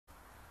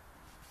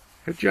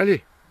Hey,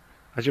 Jolly,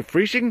 are you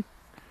freezing?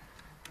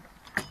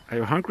 Are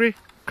you hungry?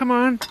 Come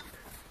on.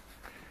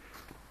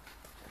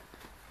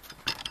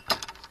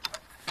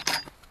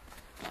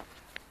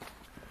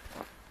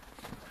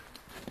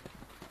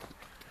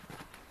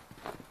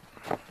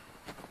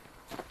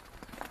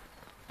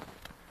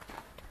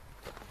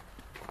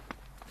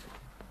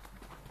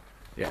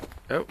 Yeah.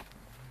 Oh.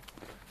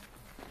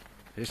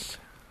 This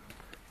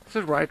is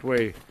the right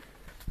way.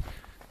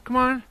 Come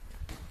on.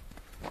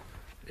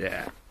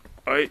 Yeah.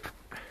 Oi.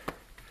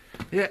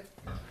 Yeah.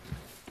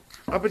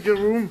 Up at your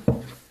room.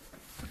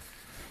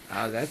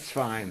 Ah, that's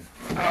fine.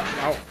 Ow,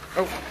 ow,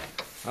 oh.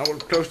 I will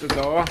close the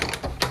door.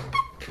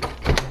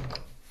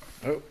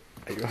 Oh,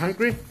 are you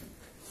hungry?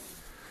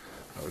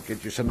 I will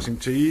get you something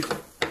to eat.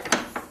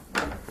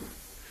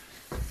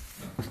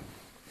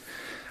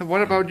 And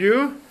what about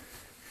you?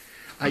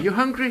 Are you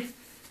hungry?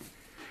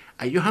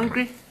 Are you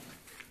hungry?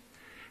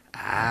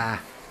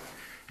 Ah,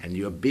 and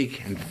you're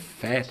big and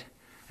fat,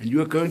 and you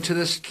are going to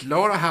the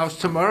slaughterhouse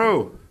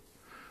tomorrow.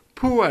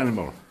 Poor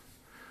animal.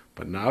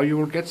 But now you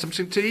will get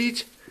something to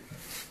eat.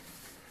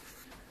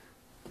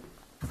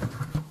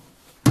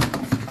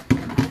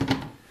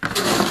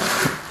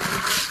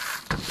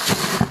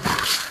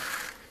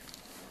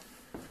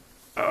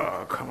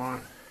 Oh, come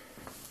on.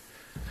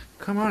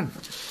 Come on.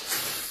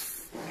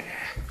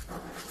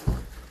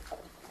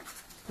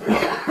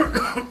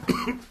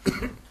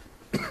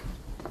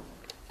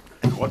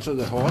 And what's with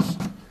the horse?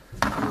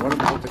 And what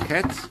about the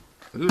cats?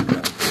 The little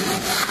cat.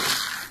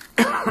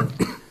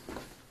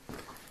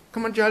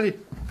 Come on, Jolly.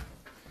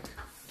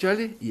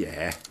 Jolly?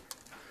 Yeah.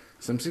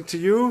 Something to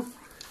you?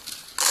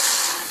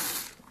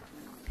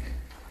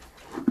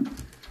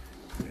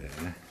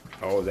 Yeah.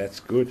 Oh, that's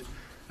good.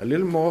 A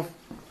little more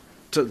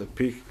to the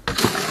pig.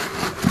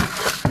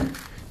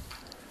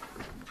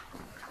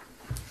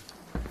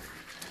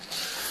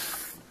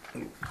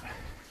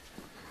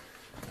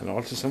 And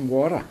also some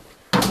water.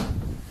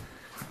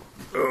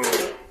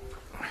 Oh.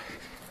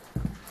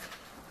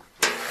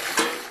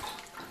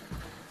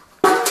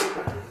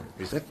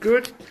 Is that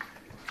good?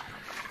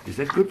 Is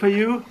that good for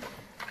you?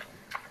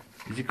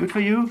 Is it good for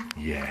you?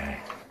 Yeah.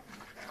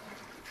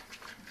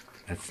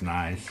 That's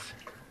nice.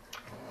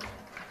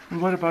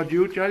 And what about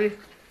you, Jolly?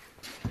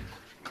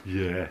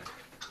 Yeah.